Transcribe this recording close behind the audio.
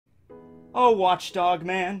Oh, watchdog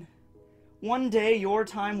man, one day your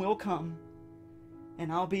time will come, and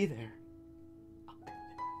I'll be there.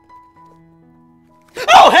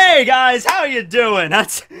 Oh, hey guys, how you doing?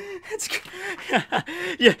 That's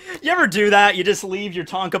you ever do that? You just leave your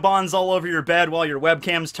Tonka bonds all over your bed while your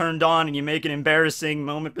webcam's turned on and you make an embarrassing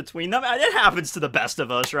moment between them? It happens to the best of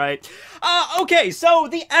us, right? Okay, so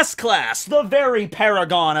the S-Class, the very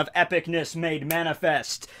paragon of epicness made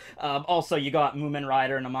manifest. Also, you got Moomin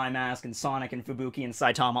Rider and My Mask and Sonic and Fubuki and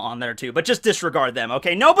Saitama on there too, but just disregard them,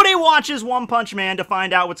 okay? Nobody watches One Punch Man to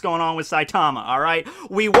find out what's going on with Saitama, alright?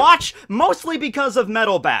 We watch mostly because of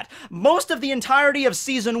Metal Bat. Most of the entirety of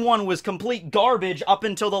Season 1 was complete garbage up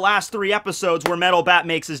until the last 3 episodes where Metal Bat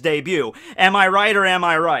makes his debut. Am I right or am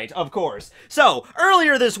I right? Of course. So,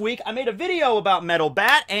 earlier this week, I made a video about Metal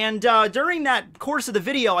Bat, and during that course of the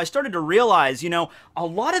video, I started to realize, you know, a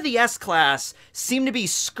lot of the S-Class seem to be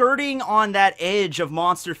skirting on that edge of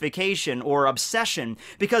monsterification or obsession,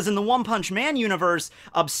 because in the One Punch Man universe,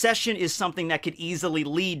 obsession is something that could easily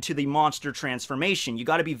lead to the monster transformation. You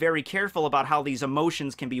gotta be very careful about how these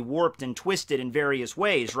emotions can be warped and twisted in various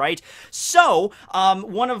ways, right? So,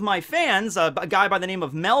 one of my fans, a guy by the name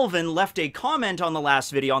of Melvin, left a comment on the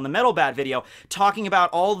last video, on the Metal Bat video, talking about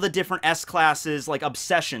all the different S-Classes, like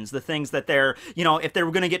obsessions, the things that they're, you know, if they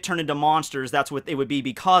were gonna get turned into monsters, that's what they would be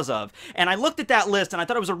because of. And I looked at that list, and I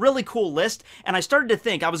thought it was a really cool list, and I started to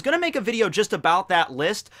think, I was gonna make a video just about that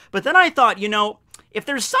list, but then I thought, you know, if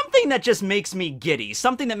there's something that just makes me giddy,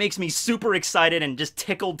 something that makes me super excited and just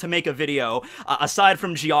tickled to make a video, aside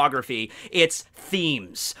from geography, it's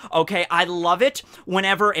themes, okay? I love it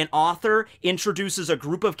whenever an author introduces a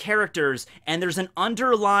group of characters and there's an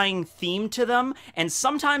underlying theme to them, and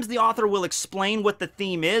sometimes the author will explain what the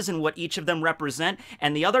theme is and what each of them represent,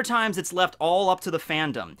 and the other times it's left all up to the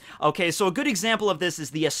fandom. Okay, so a good example of this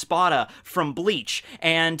is the Espada from Bleach,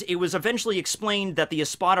 and it was eventually explained that the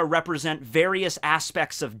Espada represent various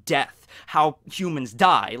aspects of death, how humans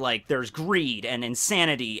die, like there's greed and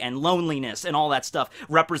insanity and loneliness and all that stuff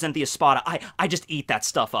represent the Espada. I just eat that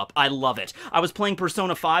stuff up. I love it. I was playing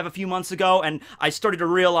Persona 5 a few months ago, and I started to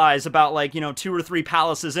realize about, like, you know, 2 or 3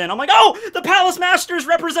 palaces in, I'm like, oh, the Palace Masters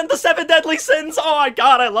represent the 7 deadly sins. Oh my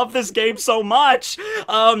god, I love this game so much.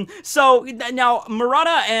 So now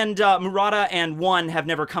Murata and One have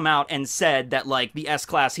never come out and said that, like, the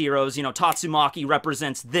S-Class heroes, you know, Tatsumaki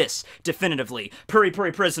represents this definitively. Puri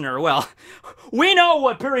Puri Prisoner, well, we know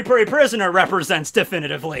what Puri Puri Prisoner represents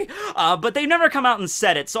definitively, but they've never come out and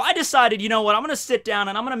said it. So I decided, you know what, I'm gonna sit down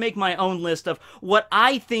and I'm gonna make my own list of what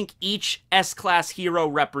I think each S-Class hero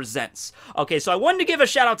represents. Okay, so I wanted to give a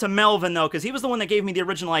shout out to Melvin, though, because he was the one that gave me the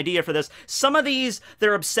original idea for this. Some of these,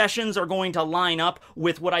 their obsessions are going to line up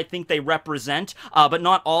with what I think they represent, but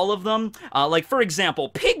not all of them. Like, for example,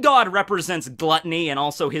 Pig God represents gluttony, and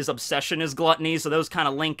also his obsession is gluttony, so those kind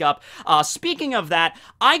of link up. Speaking of that,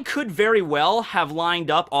 I could very well have lined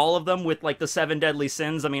up all of them with, like, the 7 deadly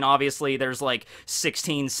sins. I mean, obviously, there's, like,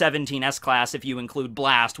 16, 17 S-Class if you include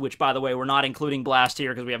Blast, which, by the way, we're not including Blast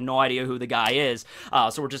here because we have no idea who the guy is.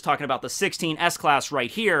 So we're just talking about the 16 S-Class right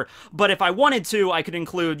here. But if I wanted to, I could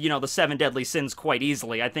include, you know, the 7 deadly sins quite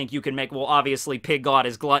easily. I think you can make, well, obviously, Pig God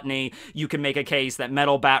is gluttony. You can make a case that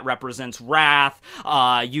Metal Bat represents wrath.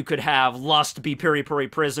 You could have Lust be Puri Puri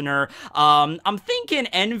Prisoner. I'm thinking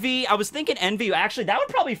Envy. I was thinking Envy. Actually, that would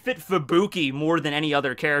probably fit Fubuki more than any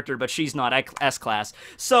other character, but she's not S-Class.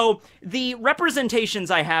 So, the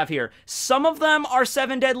representations I have here, some of them are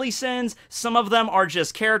 7 deadly sins, some of them are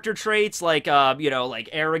just character traits, like, you know, like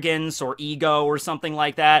arrogance or ego or something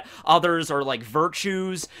like that. Others are, like,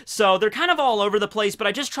 virtues. So, they're kind of all over the place, but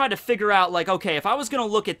I just tried to figure out, like, okay, if I was gonna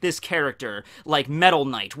look at this character, like Metal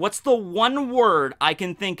Knight, what's the one word I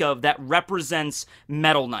can think of that represents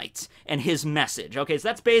Metal Knight and his message? Okay, so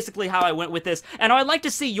that's basically how I went with this, and I'd like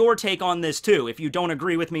to see your take on this too. If you don't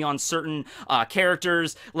agree with me on certain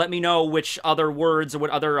characters, let me know which other words or what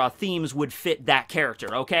other themes would fit that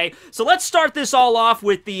character, okay? So let's start this all off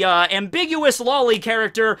with the ambiguous lolly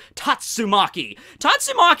character, Tatsumaki.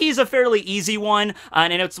 Tatsumaki is a fairly easy one,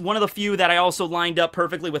 and it's one of the few that I also lined up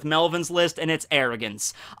perfectly with Melvin's list, and it's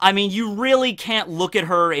arrogance. I mean, you really can't look at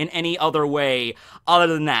her in any other way other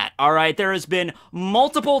than that, alright? There has been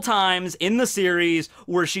multiple times in the series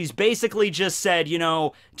where she's basically just said, you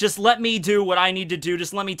know, just let me do what I need to do.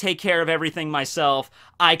 Just let me take care of everything myself.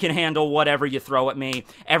 I can handle whatever you throw at me.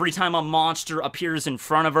 Every time a monster appears in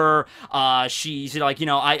front of her, she's like, you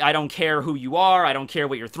know, I don't care who you are. I don't care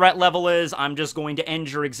what your threat level is. I'm just going to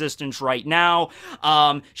end your existence right now.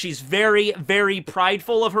 She's very, very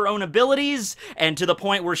prideful of her own abilities, and to the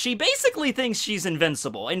point where she basically thinks she's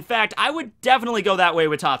invincible. In fact, I would definitely go that way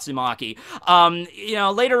with Tatsumaki. You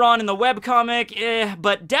know, later on in the webcomic,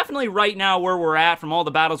 but definitely right now where we're at from all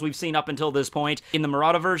the battles we've seen up until this point, in the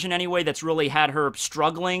Murata version anyway, that's really had her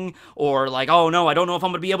struggling, or like, oh no, I don't know if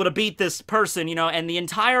I'm gonna be able to beat this person, you know, and the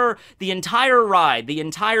entire ride, the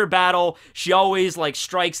entire battle, she always like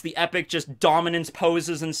strikes the epic just dominance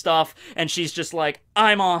poses and stuff, and she's just like,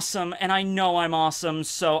 I'm awesome, and I know I'm awesome,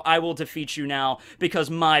 so I will defeat you now, because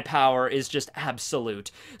my power is just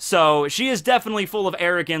absolute. So, she is definitely full of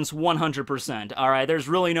arrogance, 100%, alright? There's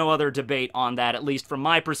really no other debate on that, at least from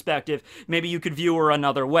my perspective. Maybe you could view her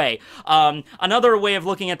another way. Another way of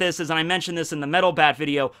looking at this is, and I mentioned this in the Metal Bat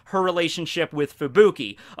video, her relationship with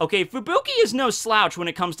Fubuki. Okay, Fubuki is no slouch when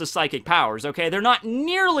it comes to psychic powers, okay? They're not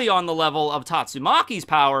nearly on the level of Tatsumaki's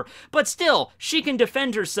power, but still, she can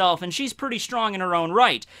defend herself, and she's pretty strong in her own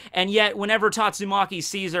right. And yet, whenever Tatsumaki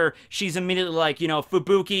sees her, she's immediately like, you know,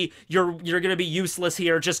 Fubuki, you're gonna be useless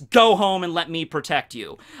here, just go home and let me protect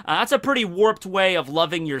you. That's a pretty warped way of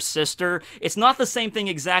loving your sister. It's not the same thing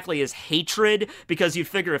exactly as hatred, because you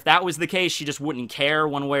figure if that was the case, she just wouldn't care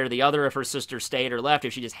one way or the other if her sister stayed or left,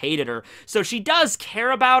 if she just hated her. So she does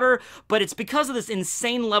care about her, but it's because of this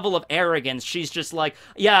insane level of arrogance. She's just like,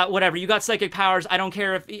 yeah, whatever, you got psychic powers, I don't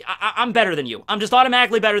care if, I'm better than you. I'm just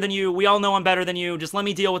automatically better than you, we all know I'm better than you, just let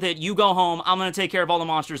me deal with it, you go home, I'm gonna take care of all the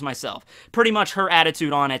monsters myself. Pretty much her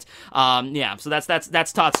attitude on it. Yeah, so that's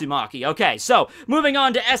Tatsumaki. Okay, so, moving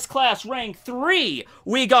on to S-Class Rank 3,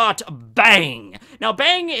 we got Bang. Now,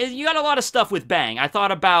 Bang, you got a lot of stuff with Bang. I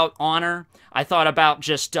thought about honor, I thought about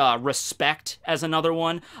just respect as another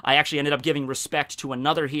one. I actually ended up giving respect to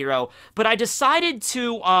another hero, but I decided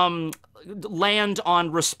to land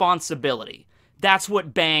on responsibility. That's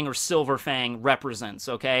what Bang or Silver Fang represents,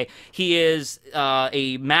 okay? He is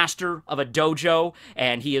a master of a dojo,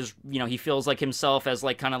 and he is, you know, he feels like himself as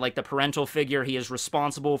like kind of like the parental figure. He is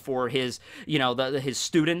responsible for his, you know, his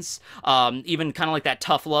students. Even kind of like that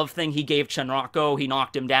tough love thing he gave Chenrako. He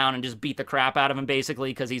knocked him down and just beat the crap out of him basically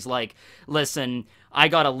because he's like, listen, I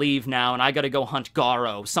gotta leave now, and I gotta go hunt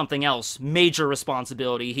Garo. Something else. Major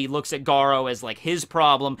responsibility. He looks at Garo as, like, his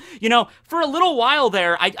problem. You know, for a little while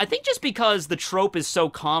there, I think just because the trope is so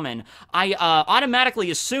common, I automatically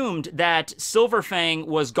assumed that Silverfang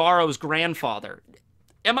was Garo's grandfather.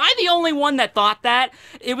 Am I the only one that thought that?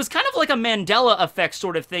 It was kind of like a Mandela effect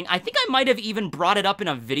sort of thing. I think I might have even brought it up in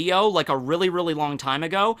a video, like, a really, really long time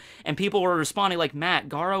ago, and people were responding like, Matt,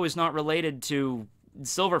 Garo is not related to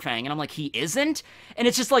Silverfang, and I'm like, he isn't? And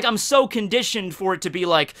it's just like, I'm so conditioned for it to be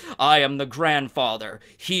like, I am the grandfather,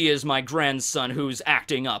 he is my grandson who's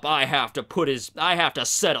acting up, I have to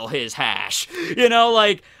settle his hash, you know,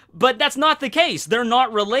 like, but that's not the case. They're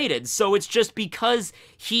not related. So it's just because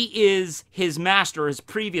he is his master, his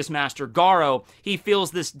previous master, Garo, he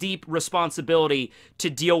feels this deep responsibility to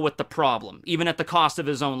deal with the problem, even at the cost of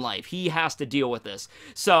his own life. He has to deal with this.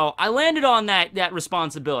 So I landed on that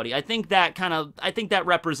responsibility. I think that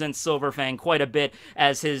represents Silverfang quite a bit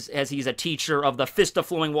as he's a teacher of the fist of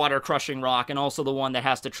flowing water crushing rock, and also the one that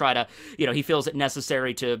has to try to, you know, he feels it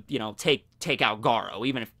necessary to, you know, take out Garo,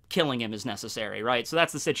 even if killing him is necessary, right? So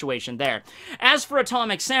that's the situation there. As for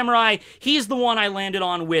Atomic Samurai, he's the one I landed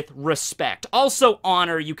on with respect. Also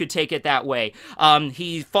honor, you could take it that way.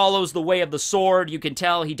 He follows the way of the sword. You can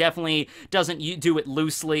tell he definitely doesn't do it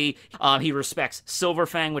loosely. He respects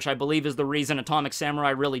Silverfang, which I believe is the reason Atomic Samurai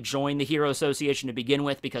really joined the Hero Association to begin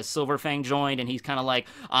with, because Silverfang joined, and he's kind of like,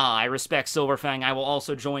 I respect Silverfang, I will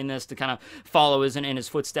also join this to kind of follow in his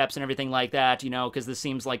footsteps and everything like that, you know, because this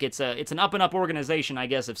seems like it's an up-and-up organization, I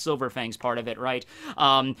guess, if Silverfang's part of it, right?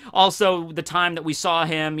 Also, the time that we saw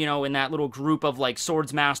him, you know, in that little group of, like,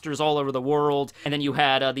 swords masters all over the world, and then you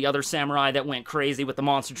had the other samurai that went crazy with the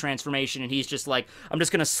monster transformation, and he's just like, I'm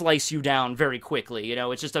just gonna slice you down very quickly, you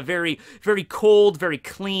know? It's just a very, very cold, very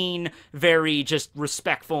clean, very just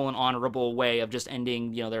respectful and honorable way of just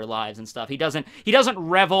ending, you know, their lives and stuff. He doesn't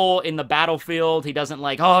revel in the battlefield. He doesn't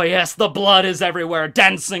like, oh yes, the blood is everywhere,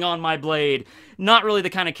 dancing on my blade. Not really the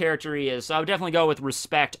kind of character he is, so I would definitely go with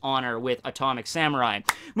respect, honor with Atomic Samurai.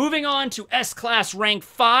 Moving on to S-Class Rank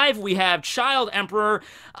 5, we have Child Emperor.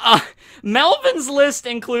 Melvin's list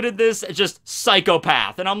included this just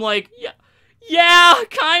psychopath, and I'm like, yeah, Yeah,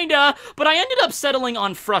 kinda. But I ended up settling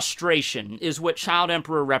on frustration, is what Child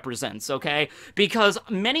Emperor represents, okay? Because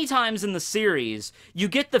many times in the series, you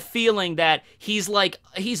get the feeling that he's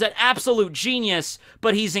an absolute genius,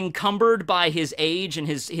 but he's encumbered by his age and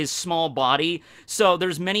his small body. So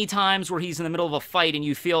there's many times where he's in the middle of a fight and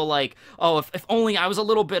you feel like, oh, if only I was a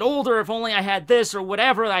little bit older, if only I had this or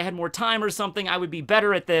whatever, I had more time or something, I would be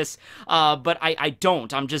better at this. But I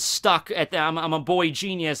don't. I'm just stuck at I'm a boy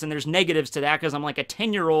genius, and there's negatives to that because I'm like a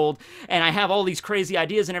 10-year-old and I have all these crazy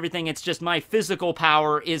ideas and everything. It's just my physical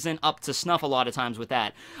power isn't up to snuff a lot of times with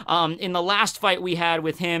that. In the last fight we had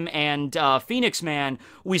with him and Phoenix Man,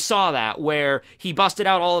 we saw that, where he busted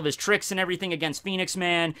out all of his tricks and everything against Phoenix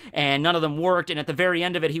Man, and none of them worked, and at the very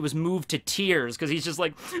end of it, he was moved to tears, because he's just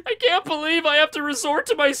like, I can't believe I have to resort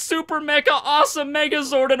to my super mecha awesome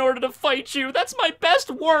Megazord in order to fight you. That's my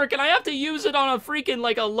best work, and I have to use it on a freaking,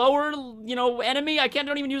 like, a lower, enemy.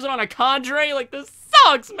 Don't even use it on a cadre. Like, this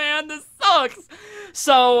sucks, man. This sucks.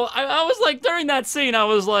 So I was like, during that scene, I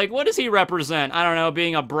was like, what does he represent? I don't know,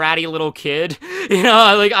 being a bratty little kid.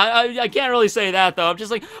 Like, I can't really say that, though. I'm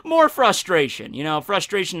just like, more frustration.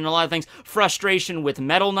 Frustration in a lot of things. Frustration with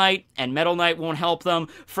Metal Knight, and Metal Knight won't help them.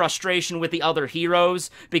 Frustration with the other heroes,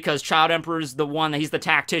 because Child Emperor's the one, he's the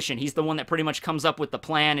tactician. He's the one that pretty much comes up with the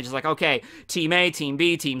plan. It's just like, okay, Team A, Team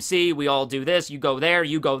B, Team C, we all do this. You go there,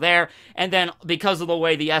 you go there. And then, because of the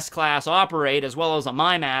way the S-Class operate, as well as a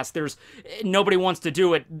MyMass, nobody wants to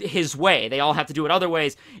do it his way. They all have to do it other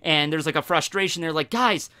ways, and there's like a frustration. They're like,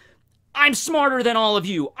 guys, I'm smarter than all of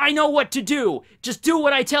you. I know what to do. Just do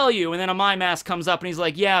what I tell you. And then a MyMass comes up and he's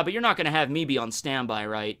like, yeah, but you're not going to have me be on standby,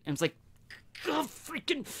 right? And it's like, oh,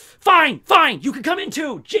 freaking fine, you can come in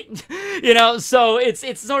too. So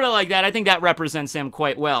it's sort of like that. I think that represents him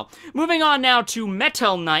quite well. Moving on now to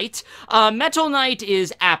Metal Knight. Metal Knight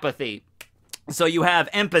is apathy. So you have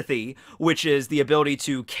empathy, which is the ability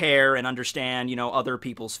to care and understand, other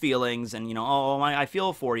people's feelings, and, oh, I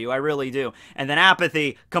feel for you, I really do. And then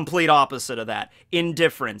apathy, complete opposite of that.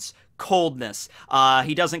 Indifference, coldness.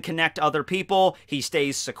 He doesn't connect to other people. He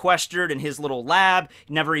stays sequestered in his little lab.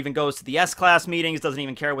 He never even goes to the S-Class meetings, doesn't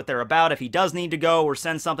even care what they're about. If he does need to go or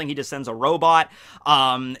send something, he just sends a robot,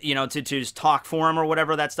 to just talk for him or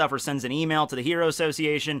whatever that stuff, or sends an email to the Hero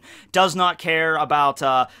Association. Does not care about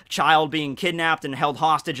child being kidnapped and held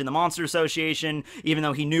hostage in the Monster Association, even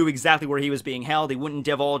though he knew exactly where he was being held. He wouldn't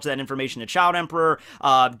divulge that information to Child Emperor.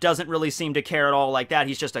 Doesn't really seem to care at all like that.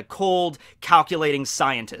 He's just a cold, calculating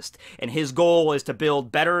scientist. And his goal is to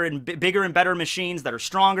build better and bigger and better machines that are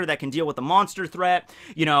stronger, that can deal with the monster threat.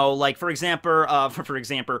 Like, for example,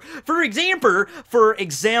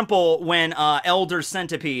 when Elder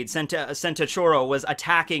Centipede, Centachoro, was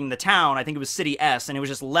attacking the town, I think it was City S, and it was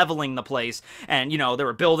just leveling the place, and, there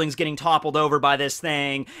were buildings getting toppled over by this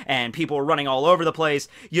thing, and people were running all over the place.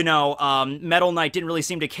 Metal Knight didn't really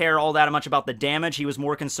seem to care all that much about the damage. He was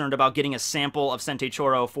more concerned about getting a sample of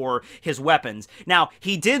Centachoro for his weapons. Now,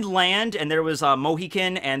 he did land, and there was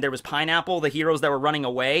Mohican and there was Pineapple, the heroes that were running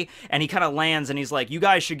away, and he kind of lands and he's like, you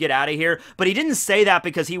guys should get out of here. But he didn't say that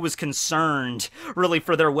because he was concerned really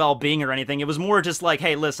for their well-being or anything. It was more just like,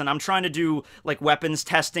 hey, listen, I'm trying to do like weapons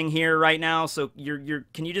testing here right now, so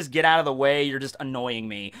can you just get out of the way? You're just annoying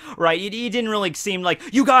me, right? He didn't really seem like,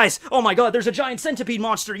 you guys, oh my god, there's a giant centipede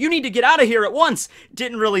monster, you need to get out of here at once.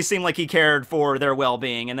 Didn't really seem like he cared for their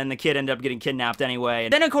well-being. And then the kid ended up getting kidnapped anyway.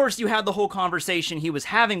 And then, of course, you had the whole conversation he was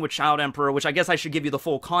having with Child Emperor, which I guess I should give you the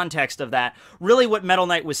full context of that. Really what Metal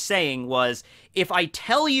Knight was saying was, if I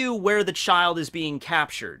tell you where the child is being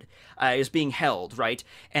captured, is being held, right,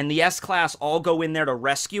 and the S-Class all go in there to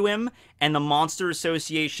rescue him, and the Monster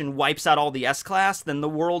Association wipes out all the S-Class, then the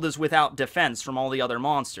world is without defense from all the other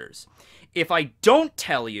monsters. If I don't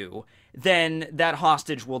tell you, then that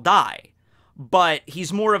hostage will die. But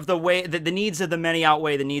he's more of the way that the needs of the many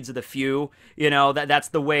outweigh the needs of the few. That's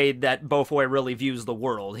the way that Beaufoy really views the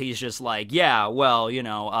world. He's just like, yeah, well,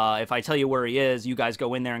 if I tell you where he is, you guys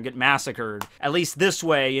go in there and get massacred. At least this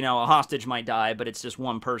way, a hostage might die, but it's just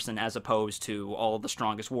one person as opposed to all of the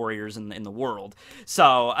strongest warriors in the world.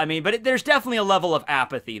 So, I mean, but there's definitely a level of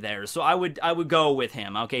apathy there. So I would go with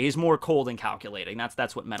him. Okay, he's more cold and calculating.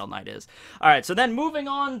 That's what Metal Knight is. All right, so then moving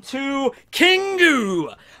on to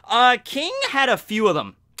Kingu. King had a few of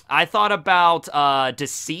them. I thought about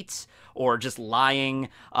deceit, or just lying.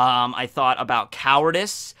 I thought about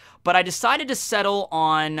cowardice, but I decided to settle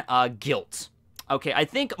on guilt. Okay, I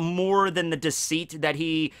think more than the deceit that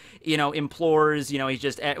he, implores, he's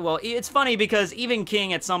just, well, it's funny because even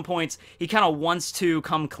King at some points, he kind of wants to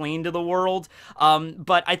come clean to the world,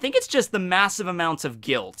 but I think it's just the massive amounts of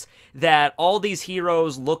guilt that all these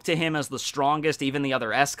heroes look to him as the strongest, even the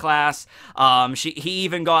other S-Class. He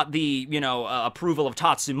even got the, approval of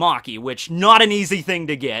Tatsumaki, which not an easy thing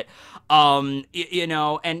to get.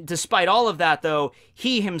 And despite all of that, though,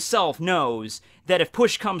 he himself knows that if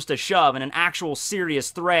push comes to shove and an actual serious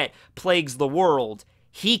threat plagues the world,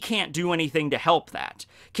 he can't do anything to help that.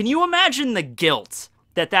 Can you imagine the guilt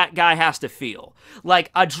that guy has to feel?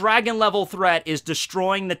 Like, a dragon-level threat is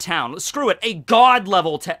destroying the town. Screw it, a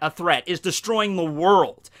god-level threat is destroying the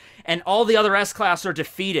world. And all the other S-Class are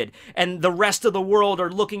defeated, and the rest of the world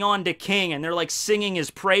are looking on to King, and they're, like, singing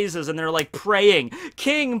his praises, and they're, like, praying,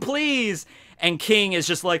 "King, please!" And King is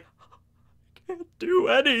just like, "I can't do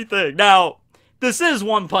anything." Now, this is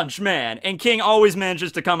One Punch Man, and King always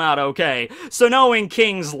manages to come out okay. So knowing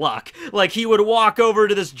King's luck, like, he would walk over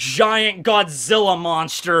to this giant Godzilla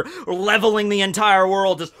monster, leveling the entire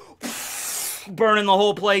world, just burning the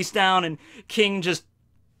whole place down, and King just...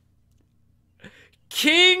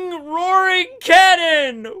 King Roaring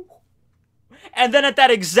Cannon! And then at that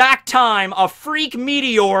exact time, a freak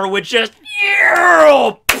meteor would just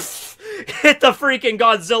hit the freaking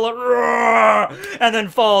Godzilla and then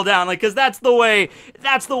fall down, like, because that's the way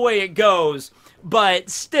it goes. But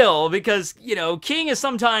still, because, King is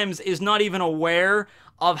sometimes not even aware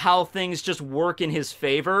of how things just work in his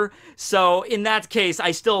favor. So in that case,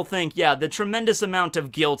 I still think, yeah, the tremendous amount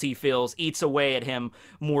of guilt he feels eats away at him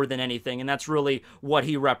more than anything, and that's really what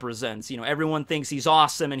he represents. Everyone thinks he's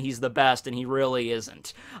awesome and he's the best, and he really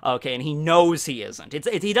isn't. Okay, and he knows he isn't.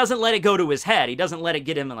 He doesn't let it go to his head. He doesn't let it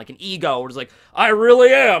get him in, like, an ego where it's like, "I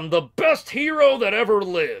really am the best hero that ever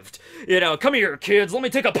lived. Come here, kids, let me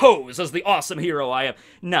take a pose as the awesome hero I am."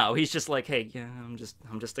 No, he's just like, "Hey, yeah, I'm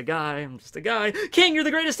just a guy. King, you're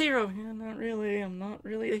the greatest hero." "Yeah, not really. I'm not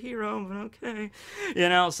really a hero, but okay."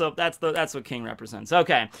 So that's what King represents.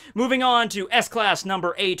 Okay, moving on to S-Class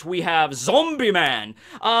number 8, we have Zombie Man.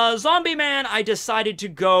 Zombie Man, I decided to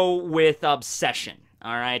go with Obsession.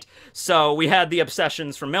 Alright, so we had the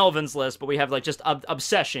obsessions from Melvin's list, but we have, like, just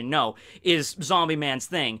obsession, is Zombie Man's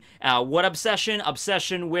thing. What obsession?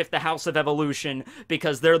 Obsession with the House of Evolution,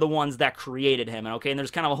 because they're the ones that created him, okay? And there's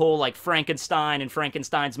kind of a whole, like, Frankenstein and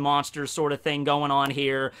Frankenstein's monsters sort of thing going on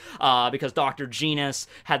here, because Dr. Genus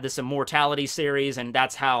had this immortality series, and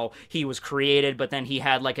that's how he was created, but then he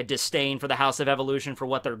had, like, a disdain for the House of Evolution for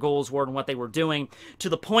what their goals were and what they were doing, to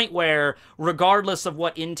the point where, regardless of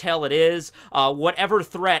what intel it is, whatever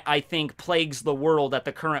threat I think plagues the world at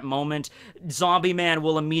the current moment, Zombie Man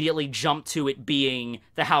will immediately jump to it being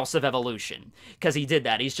the House of Evolution, because he did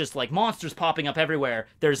that. He's just like, monsters popping up everywhere,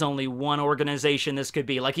 there's only one organization this could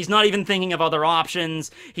be. Like, he's not even thinking of other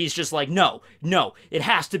options. He's just like, no, it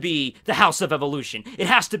has to be the House of Evolution. It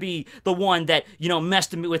has to be the one that,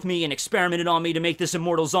 messed with me and experimented on me to make this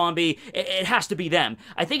immortal zombie. It has to be them.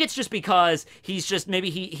 I think it's just because he's just, maybe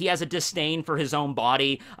he has a disdain for his own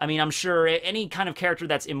body. I mean, I'm sure any kind of character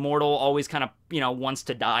that's immortal always kind of, wants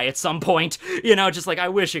to die at some point, just like, I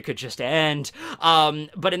wish it could just end.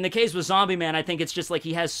 But in the case with Zombie Man, I think it's just like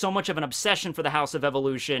he has so much of an obsession for the House of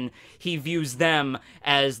Evolution, he views them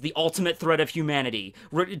as the ultimate threat of humanity.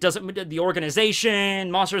 The organization,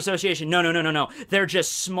 Monster Association, no. They're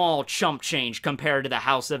just small chump change compared to the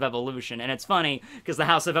House of Evolution. And it's funny, because the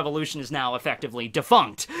House of Evolution is now effectively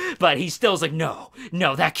defunct, but he still's like, no,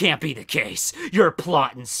 that can't be the case. You're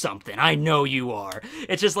plotting something. I know you are.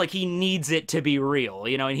 It's just like he needs it to be real,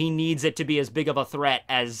 and he needs it to be as big of a threat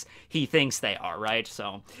as he thinks they are, right?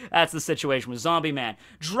 So that's the situation with Zombie Man.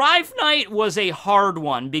 Drive Knight was a hard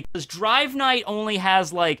one, because Drive Knight only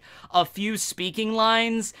has, like, a few speaking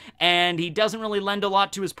lines, and he doesn't really lend a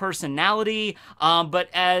lot to his personality,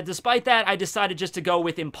 but despite that, I decided just to go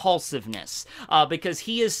with impulsiveness, because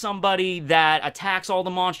he is somebody that attacks all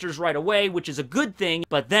the monsters right away, which is a good thing,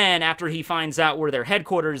 but then after he finds out where their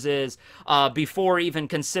headquarters is, before even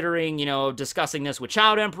considering, discussing this with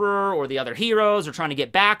Child Emperor or the other heroes or trying to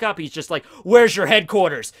get backup, he's just like, "Where's your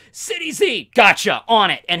headquarters?" "City Z, gotcha,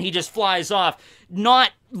 on it," and he just flies off,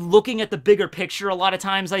 not looking at the bigger picture a lot of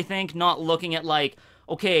times, I think, not looking at, like,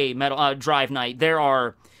 okay, Drive Knight, there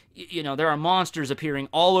are monsters appearing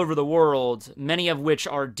all over the world, many of which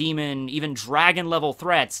are demon, even dragon-level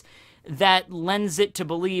threats, that lends it to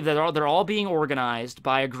believe that they're all being organized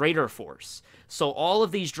by a greater force. So all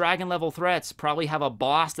of these dragon level threats probably have a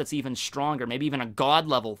boss that's even stronger, maybe even a god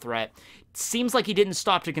level threat. It seems like he didn't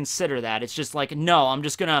stop to consider that. It's just like, no, I'm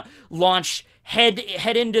just gonna launch head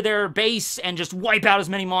into their base and just wipe out as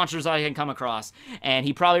many monsters as I can come across. And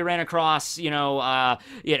he probably ran across, Orochi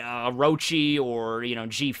or,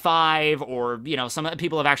 G5, or, some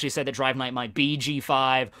people have actually said that Drive Knight might be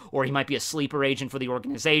G5, or he might be a sleeper agent for the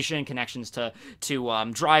organization, connections to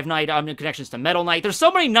Drive Knight, connections to Metal Knight. There's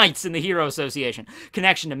so many knights in the Hero Association.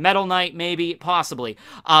 Connection to Metal Knight, maybe, possibly.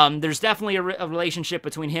 There's definitely a relationship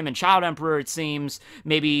between him and Child Emperor, it seems.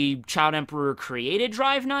 Maybe Child Emperor created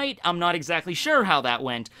Drive Knight. I'm not exactly sure how that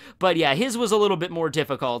went, but yeah, his was a little bit more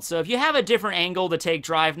difficult. So if you have a different angle to take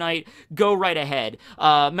Drive Knight, go right ahead.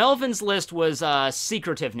 Melvin's list was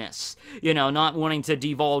secretiveness, not wanting to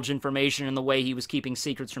divulge information in the way he was keeping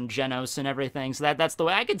secrets from Genos and everything. So that's the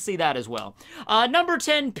way I could see that as well. Number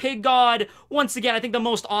 10, Pig God. Once again, I think the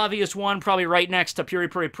most obvious one, probably right next to Puri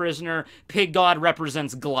Puri Prisoner. Pig God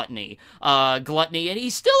represents gluttony. And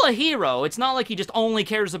he's still a hero. It's not like he just only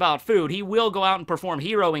cares about food. He will go out and perform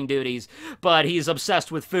heroing duties, but he's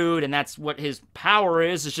obsessed with food, and that's what his power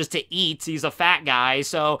is just to eat. He's a fat guy,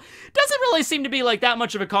 so doesn't really seem to be like that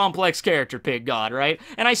much of a complex character, Pig God, right?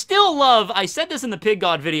 And I still love, I said this in the Pig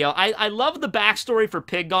God video, I love the backstory for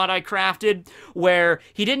Pig God I crafted, where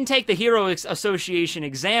he didn't take the Hero Association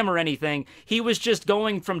exam or anything. He was just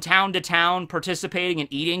going from town to town, participating in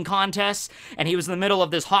eating contests, and he was in the middle of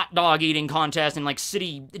this hot dog eating contest in like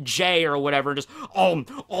City J or whatever, just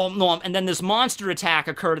and then this monster attack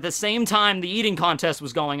occurred at the same time the eating contest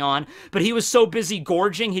was going on, but he was so busy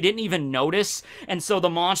gorging he didn't even notice, and so the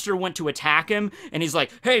monster went to attack him, and he's like,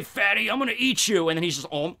 "Hey fatty, I'm gonna eat you," and then he's just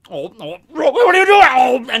what are you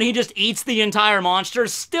doing? And he just eats the entire monster,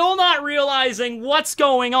 still not realizing what's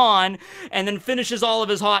going on, and then finishes all of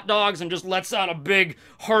his hot dogs and just lets out a big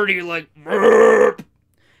hearty like burp.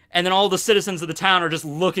 And then all the citizens of the town are just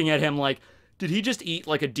looking at him like, did he just eat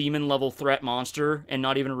like a demon level threat monster and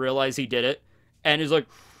not even realize he did it? And he's like,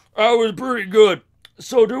 "I was pretty good.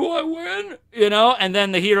 So do I win?" And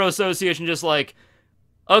then the Hero Association just like,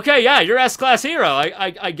 "Okay, yeah, you're S-Class Hero.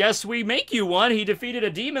 I guess we make you one. He defeated a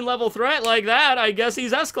demon-level threat like that. I guess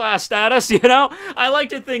he's S-Class status, I like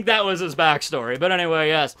to think that was his backstory. But anyway,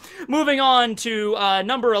 yes. Moving on to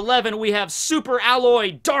number 11, we have Super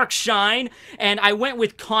Alloy Darkshine, and I went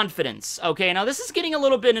with Confidence. Okay, now this is getting a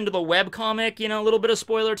little bit into the webcomic, a little bit of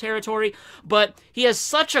spoiler territory, but he has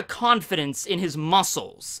such a confidence in his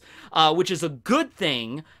muscles, which is a good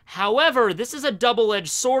thing. However, this is a double-edged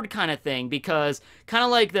sword kind of thing, because kind of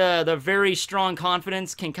like the very strong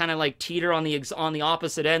confidence can kind of like teeter on the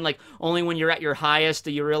opposite end, like only when you're at your highest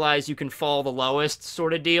do you realize you can fall the lowest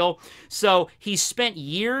sort of deal. So he spent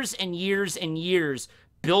years and years and years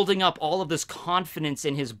building up all of this confidence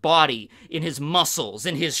in his body, in his muscles,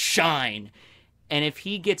 in his shine. And if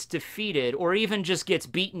he gets defeated, or even just gets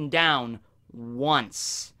beaten down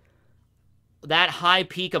once, that high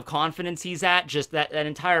peak of confidence he's at, just that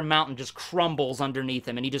entire mountain just crumbles underneath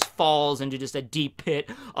him, and he just falls into just a deep pit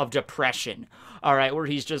of depression. All right, where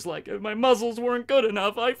he's just like, my muscles weren't good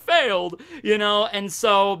enough, I failed, and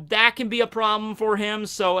so that can be a problem for him.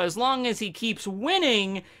 So as long as he keeps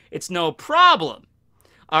winning, it's no problem.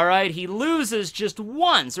 All right, he loses just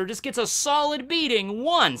once, or just gets a solid beating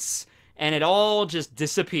once, and it all just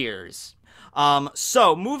disappears.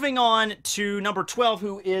 So, moving on to number 12,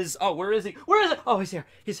 who is, where is he? Where is it? Oh, he's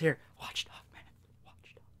here. Watchdog Man.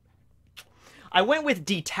 I went with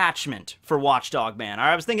Detachment for Watchdog Man.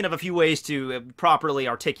 I was thinking of a few ways to properly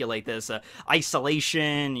articulate this.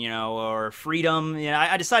 Isolation, or freedom.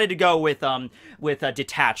 I decided to go with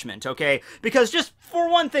Detachment, okay? Because just for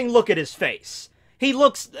one thing, look at his face.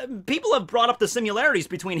 People have brought up the similarities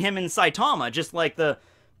between him and Saitama, just like the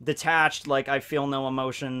detached, like, I feel no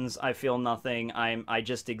emotions, I feel nothing, I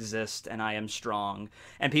just exist, and I am strong.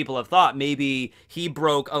 And people have thought maybe he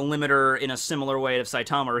broke a limiter in a similar way to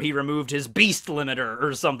Saitama, or he removed his beast limiter,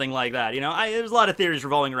 or something like that, there's a lot of theories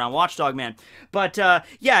revolving around Watchdog Man. But,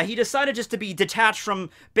 yeah, he decided just to be detached from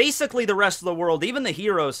basically the rest of the world, even the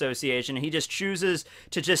Hero Association. He just chooses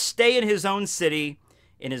to just stay in his own city,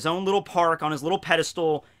 in his own little park, on his little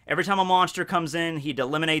pedestal. Every time a monster comes in, he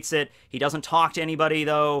eliminates it. He doesn't talk to anybody,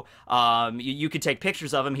 though. You could take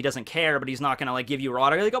pictures of him. He doesn't care, but he's not going to, like, give you an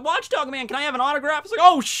autograph. Like, Watchdog Man, can I have an autograph? It's like,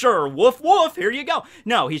 oh, sure, woof, woof, here you go.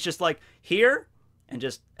 No, he's just, like, here, and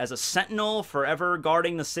just as a sentinel, forever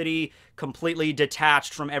guarding the city, completely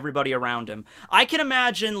detached from everybody around him. I can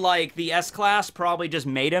imagine, like, the S-Class probably just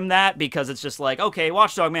made him that, because it's just like, okay,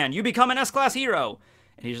 Watchdog Man, you become an S-Class hero.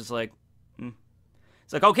 And he's just like,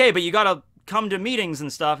 It's like, okay, but you gotta come to meetings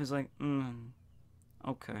and stuff. He's like,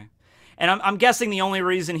 okay. And I'm guessing the only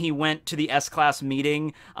reason he went to the S-Class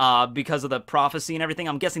meeting, because of the prophecy and everything,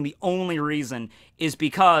 I'm guessing the only reason is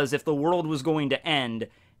because if the world was going to end,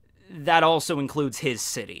 that also includes his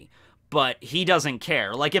city. But he doesn't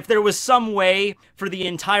care. Like, if there was some way for the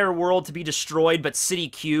entire world to be destroyed, but City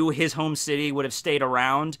Q, his home city, would have stayed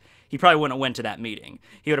around, he probably wouldn't have went to that meeting.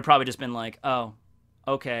 He would have probably just been like, oh,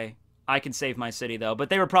 okay, I can save my city, though. But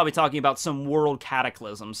they were probably talking about some world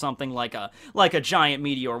cataclysm, something like a giant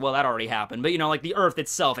meteor. Well, that already happened. But, like the Earth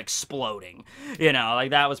itself exploding. Like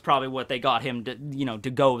that was probably what they got him to,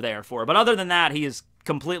 to go there for. But other than that, he is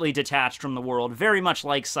completely detached from the world, very much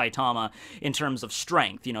like Saitama in terms of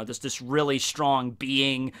strength. This really strong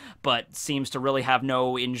being, but seems to really have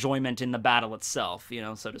no enjoyment in the battle itself,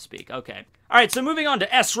 so to speak. Okay. All right, so moving on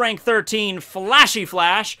to S rank 13, Flashy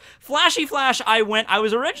Flash. Flashy Flash, I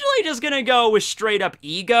was originally just gonna go with straight up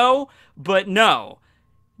ego, but no.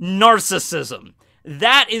 Narcissism.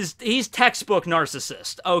 He's textbook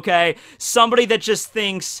narcissist, okay? Somebody that just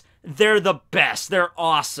thinks they're the best. They're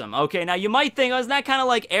awesome. Okay, now you might think, isn't that kind of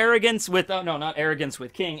like arrogance with, oh no, not arrogance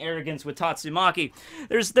with King, arrogance with Tatsumaki.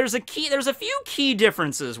 There's a few key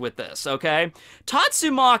differences with this, okay?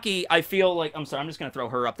 Tatsumaki, I feel like, I'm sorry, I'm just going to throw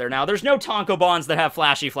her up there now. There's no tankobons that have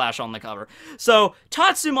Flashy Flash on the cover. So,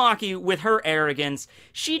 Tatsumaki, with her arrogance,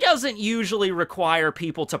 she doesn't usually require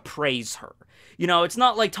people to praise her. It's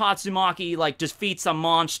not like Tatsumaki, defeats a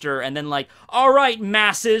monster and then all right,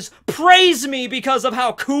 masses, praise me because of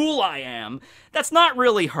how cool I am. That's not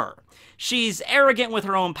really her. She's arrogant with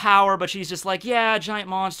her own power, but she's just like, yeah, giant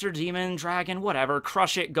monster, demon, dragon, whatever,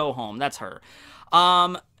 crush it, go home. That's her.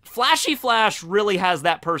 Flashy Flash really has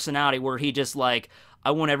that personality where he just I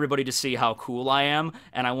want everybody to see how cool I am,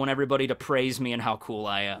 and I want everybody to praise me and how cool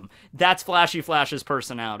I am. That's Flashy Flash's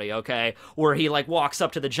personality, okay? Where he, walks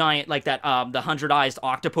up to the giant, the 100-eyed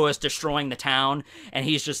octopus destroying the town, and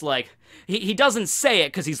he's just he doesn't say it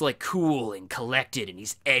because he's, cool and collected and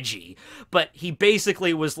he's edgy, but he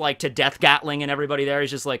basically was, to Death Gatling and everybody there. He's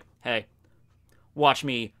just hey, watch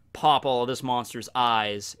me pop all of this monster's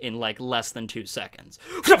eyes in, less than 2 seconds.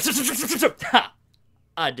 Ha!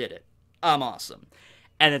 I did it. I'm awesome.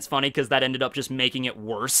 And it's funny because that ended up just making it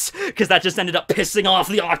worse. Because that just ended up pissing off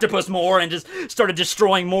the octopus more and just started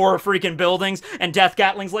destroying more freaking buildings. And Death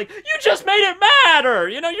Gatling's like, you just made it madder!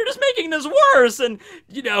 You're just making this worse! And,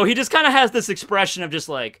 he just kind of has this expression of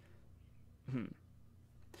just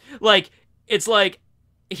it's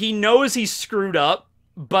he knows he's screwed up,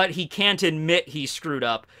 but he can't admit he screwed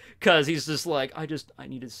up. Because he's just I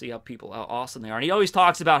need to see how awesome they are. And he always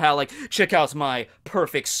talks about how, check out my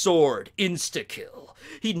perfect sword, insta-kill.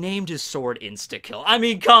 He named his sword Insta-Kill. I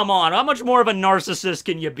mean, come on. How much more of a narcissist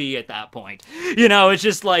can you be at that point? It's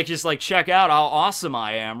just check out how awesome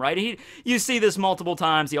I am, right? You see this multiple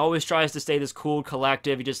times. He always tries to stay this cool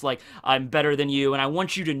collective. He just I'm better than you, and I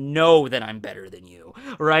want you to know that I'm better than you,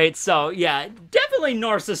 right? So, yeah, definitely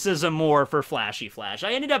narcissism more for Flashy Flash.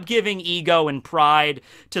 I ended up giving ego and pride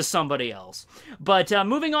to somebody else. But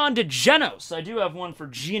moving on to Genos. I do have one for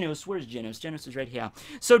Genos. Where's Genos? Genos is right here.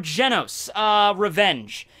 So, Genos, Revenge.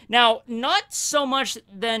 Now, not so much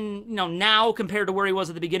now compared to where he was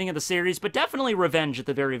at the beginning of the series, but definitely Revenge at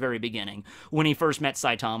the very, very beginning when he first met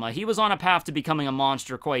Saitama. He was on a path to becoming a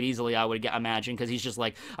monster quite easily, I would imagine, because he's just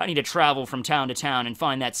I need to travel from town to town and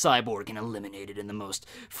find that cyborg and eliminate it in the most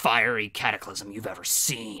fiery cataclysm you've ever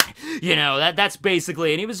seen. That's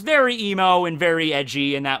basically, and he was very emo and very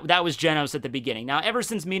edgy, and that was Genos at the beginning. Now, ever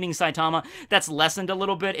since meeting Saitama, that's lessened a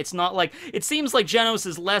little bit. It's not it seems like Genos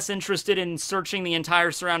is less interested in searching the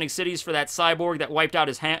entire surrounding cities for that cyborg that wiped out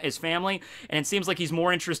his family, and it seems like he's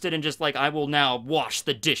more interested in just I will now wash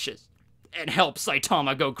the dishes and help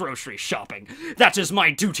Saitama go grocery shopping. That is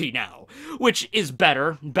my duty now. Which is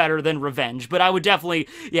better than Revenge. But I would definitely,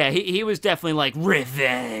 yeah, he was definitely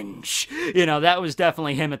Revenge. That was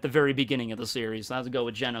definitely him at the very beginning of the series. So I have to go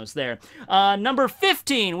with Genos there. Number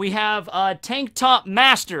 15, we have Tank Top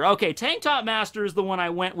Master. Okay, Tank Top Master is the one I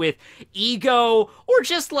went with. Ego, or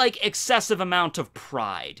just excessive amount of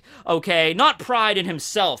pride. Okay, not pride in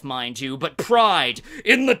himself, mind you, but pride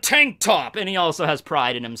in the tank top. And he also has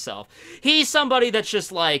pride in himself. He's somebody that's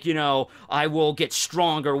just I will get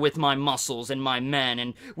stronger with my muscles and my men,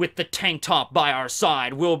 and with the tank top by our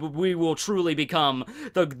side, we will truly become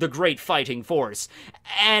the great fighting force.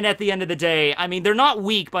 And at the end of the day, I mean, they're not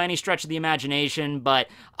weak by any stretch of the imagination, but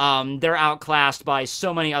they're outclassed by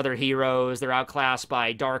so many other heroes. They're outclassed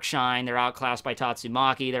by Darkshine. They're outclassed by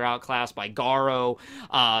Tatsumaki. They're outclassed by Garo.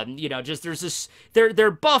 Just there's this.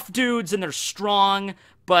 They're buff dudes and they're strong,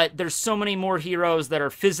 but there's so many more heroes that are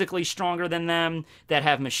physically stronger than them, that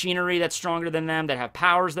have machinery that's stronger than them, that have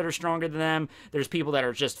powers that are stronger than them. There's people that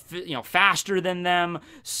are just, you know, faster than them.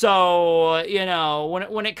 So, you know,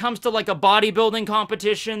 when it comes to like a bodybuilding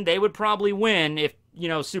competition, they would probably win if, you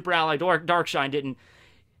know, Super Ally Darkshine didn't.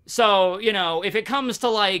 So, you know, if it comes to,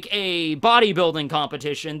 like, a bodybuilding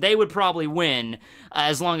competition, they would probably win,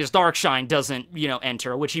 as long as Darkshine doesn't, you know,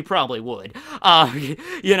 enter, which he probably would.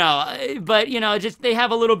 You know, but, you know, just, they have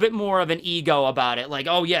a little bit more of an ego about it. Like,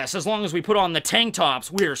 oh, yes, as long as we put on the tank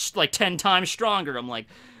tops, we're, like, 10 times stronger. I'm like,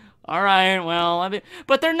 all right, well, I mean,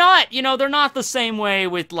 but they're not, you know, they're not the same way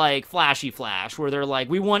with, like, Flashy Flash, where they're like,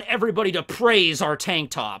 we want everybody to praise our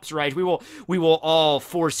tank tops, right? We will all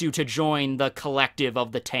force you to join the collective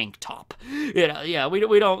of the tank top. You know, yeah,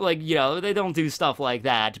 we don't, like, you know, they don't do stuff like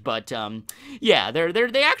that, but, yeah,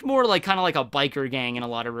 they act more like, kind of like a biker gang in a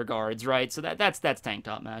lot of regards, right? So that's Tank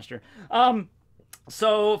Top Master.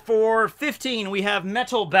 So, for 15, we have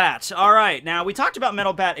Metal Bat. Alright, now, we talked about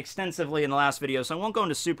Metal Bat extensively in the last video, so I won't go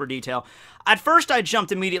into super detail. At first, I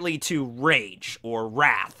jumped immediately to Rage, or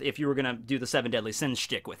Wrath, if you were gonna do the 7 Deadly Sins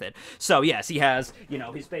shtick with it. So, yes, he has, you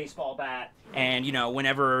know, his baseball bat, and, you know,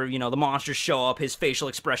 whenever, you know, the monsters show up, his facial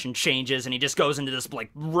expression changes, and he just goes into this,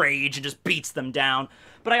 like, rage and just beats them down.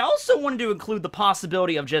 But I also wanted to include the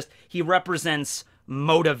possibility of just, he represents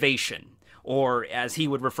motivation. Or, as he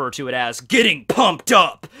would refer to it as, getting pumped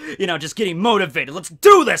up. You know, just getting motivated. Let's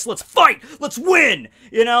do this! Let's fight! Let's win!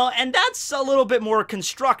 You know, and that's a little bit more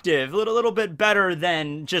constructive, a little bit better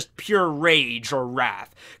than just pure rage or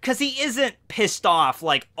wrath. Because he isn't pissed off,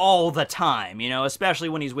 like, all the time, you know, especially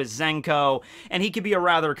when he's with Zenko, and he can be a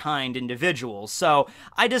rather kind individual. So,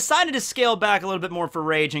 I decided to scale back a little bit more for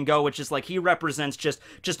rage and go, which is, like, he represents just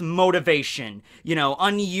motivation, you know,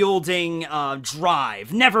 unyielding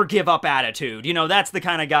drive, never give up attitude. You know, that's the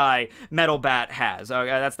kind of guy Metal Bat has.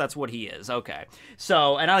 Okay, that's what he is. Okay.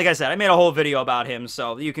 So, and like I said, I made a whole video about him,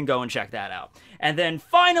 so you can go and check that out. And then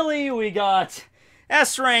finally, we got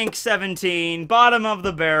S-Rank 17, bottom of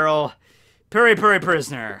the barrel, Puri Puri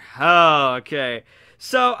Prisoner. Oh, okay.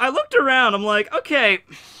 So, I looked around, I'm like, okay,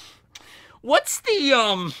 what's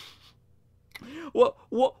the,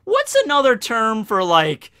 what's another term for,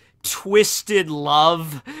 like, twisted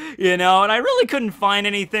love, you know, and I really couldn't find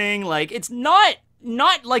anything. Like, it's not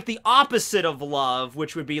like the opposite of love,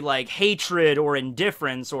 which would be like hatred or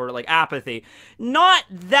indifference or like apathy. Not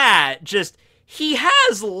that, just he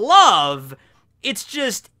has love, it's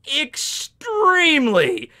just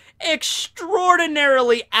extraordinarily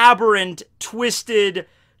aberrant, twisted,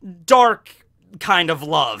 dark kind of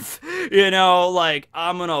love, you know, like,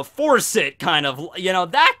 I'm gonna force it kind of, you know,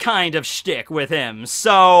 that kind of shtick with him.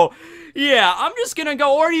 So, yeah, I'm just gonna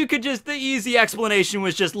go, or you could just, the easy explanation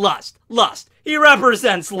was just lust. He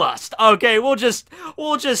represents lust. Okay, we'll just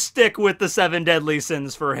stick with the 7 deadly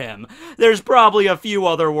sins for him. There's probably a few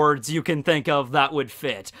other words you can think of that would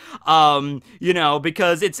fit. You know,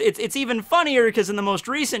 because it's even funnier because in the most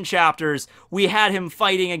recent chapters, we had him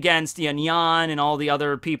fighting against Yan Yan and all the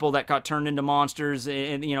other people that got turned into monsters,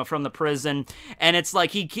 you know, from the prison. And it's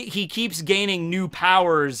like he keeps gaining new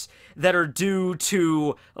powers that are due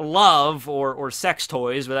to love or sex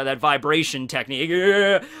toys with that vibration technique.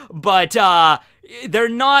 But they're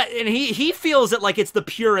not, and he feels it like it's the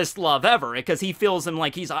purest love ever, because he feels him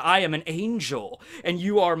like I am an angel and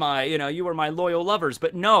you are my, you know, you are my loyal lovers.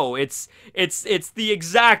 But no, it's the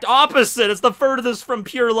exact opposite. It's the furthest from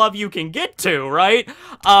pure love you can get to, right?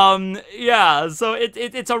 Yeah, so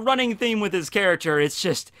it's a running theme with his character.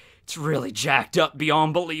 It's really jacked up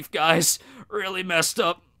beyond belief, guys. Really messed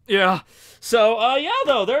up. Yeah. So, yeah,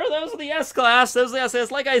 though, those are the S-Class, those are the SS.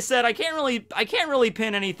 Like I said, I can't really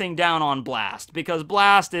pin anything down on Blast, because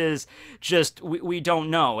Blast is just, we don't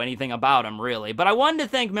know anything about him, really. But I wanted to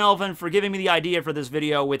thank Melvin for giving me the idea for this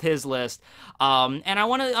video with his list, and I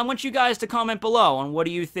want you guys to comment below on what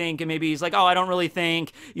do you think, and maybe he's like, oh, I don't really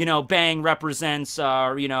think, you know, Bang represents,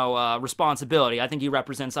 you know, responsibility. I think he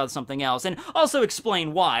represents something else, and also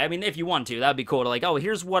explain why. I mean, if you want to, that'd be cool to, like, oh,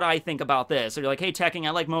 here's what I think about this, or you're like, hey, Tekking, I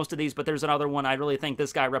like most of these, but there's another one I really think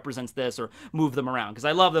this guy represents this, or move them around, because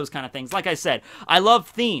I love those kind of things. Like I said, I love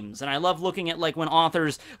themes, and I love looking at, like, when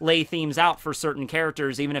authors lay themes out for certain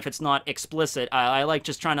characters, even if it's not explicit. I like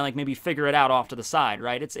just trying to, like, maybe figure it out off to the side,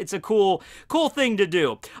 right? It's a cool thing to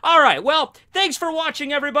do. Alright, well, thanks for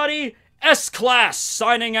watching, everybody. S-Class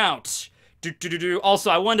signing out. Also,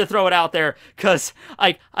 I wanted to throw it out there because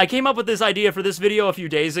I came up with this idea for this video a few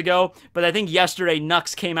days ago, but I think yesterday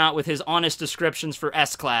Nux came out with his honest descriptions for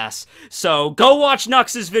S-Class. So go watch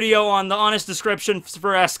Nux's video on the honest descriptions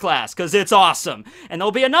for S-Class because it's awesome. And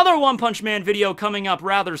there'll be another One Punch Man video coming up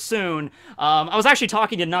rather soon. I was actually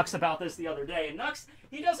talking to Nux about this the other day, and Nux,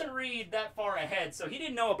 he doesn't read that far ahead, so he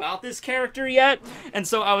didn't know about this character yet. And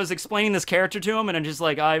so I was explaining this character to him, and I'm just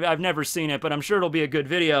like, I've never seen it, but I'm sure it'll be a good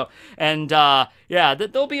video. And yeah,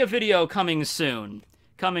 there'll be a video coming soon.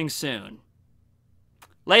 Coming soon.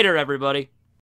 Later, everybody.